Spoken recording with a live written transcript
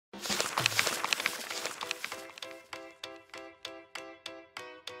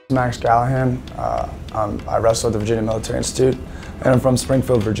Max Gallahan. I wrestle at the Virginia Military Institute, and I'm from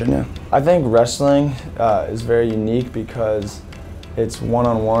Springfield, Virginia. I think wrestling is very unique because it's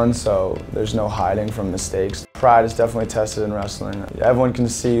one-on-one, so there's no hiding from mistakes. Pride is definitely tested in wrestling. Everyone can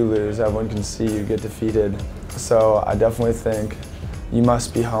see you lose, everyone can see you get defeated. So I definitely think you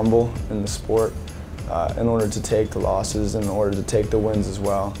must be humble in the sport in order to take the losses, in order to take the wins as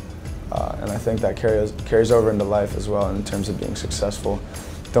well. And I think that carries over into life as well in terms of being successful.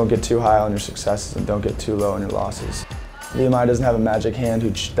 Don't get too high on your successes and don't get too low on your losses. VMI doesn't have a magic hand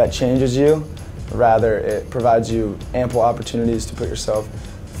that changes you. Rather, it provides you ample opportunities to put yourself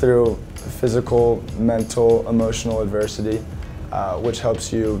through physical, mental, emotional adversity, which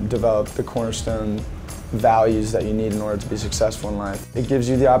helps you develop the cornerstone values that you need in order to be successful in life. It gives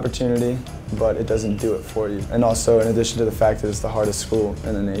you the opportunity, but it doesn't do it for you. And also, in addition to the fact that it's the hardest school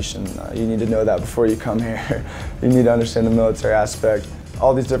in the nation, you need to know that before you come here. You need to understand the military aspect,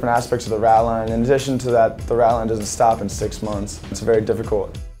 all these different aspects of the rat line. In addition to that, the rat line doesn't stop in 6 months. It's very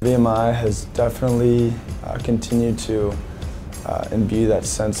difficult. VMI has definitely continued to imbue that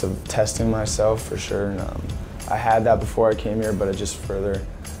sense of testing myself for sure. I had that before I came here, but it just further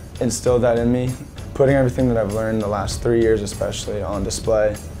instilled that in me. Putting everything that I've learned in the last 3 years especially on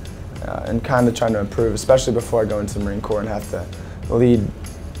display and kind of trying to improve, especially before I go into the Marine Corps and have to lead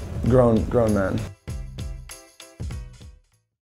grown men.